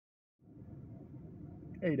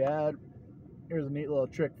Hey Dad, here's a neat little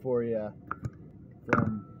trick for you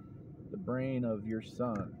from the brain of your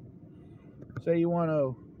son. Say you want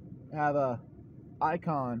to have a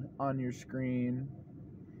icon on your screen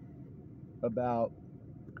about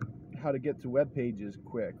how to get to web pages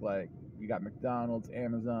quick, like you got McDonald's,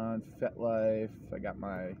 Amazon, FetLife. I got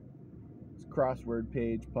my crossword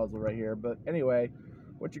page puzzle right here. But anyway,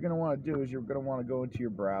 what you're going to want to do is you're going to want to go into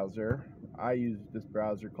your browser. I use this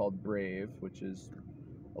browser called Brave, which is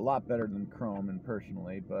a lot better than Chrome and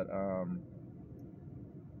personally, but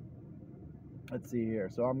let's see here.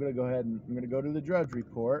 So I'm going to go ahead and I'm going to go to the Drudge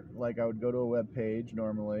Report like I would go to a web page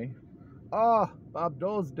normally. Oh, Bob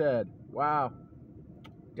Dole's dead. Wow.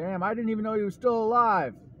 Damn, I didn't even know he was still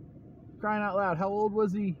alive. Crying out loud. How old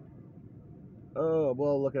was he? Oh,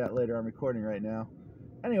 we'll look at that later. I'm recording right now.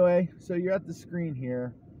 Anyway, so you're at the screen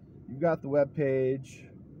here. You've got the web page.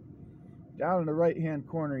 Down in the right-hand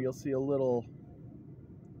corner, you'll see a little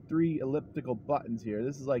 3 elliptical buttons here.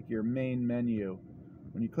 This is like your main menu.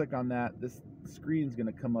 When you click on that, this screen's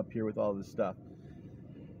going to come up here with all this stuff.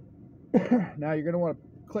 Now you're going to want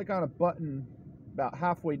to click on a button about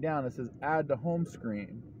halfway down that says Add to Home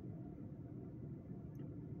Screen.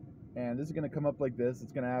 And this is going to come up like this.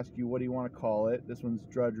 It's going to ask you, what do you want to call it? This one's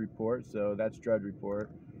Drudge Report, so that's Drudge Report.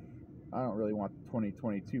 I don't really want the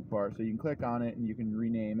 2022 part, so you can click on it and you can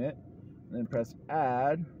rename it. And then press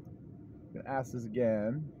Add. I'm going to ask this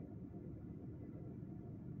again.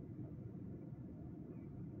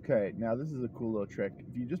 Okay, now this is a cool little trick.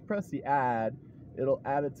 If you just press the Add, it'll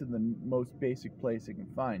add it to the most basic place you can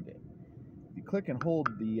find it. If you click and hold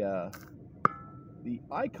the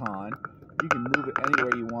icon, you can move it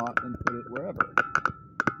anywhere you want and put it wherever.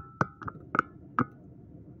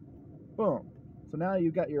 Boom. So now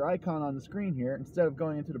you've got your icon on the screen here. Instead of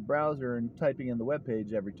going into the browser and typing in the web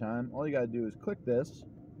page every time, all you got to do is click this,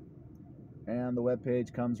 and the web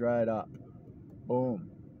page comes right up. Boom.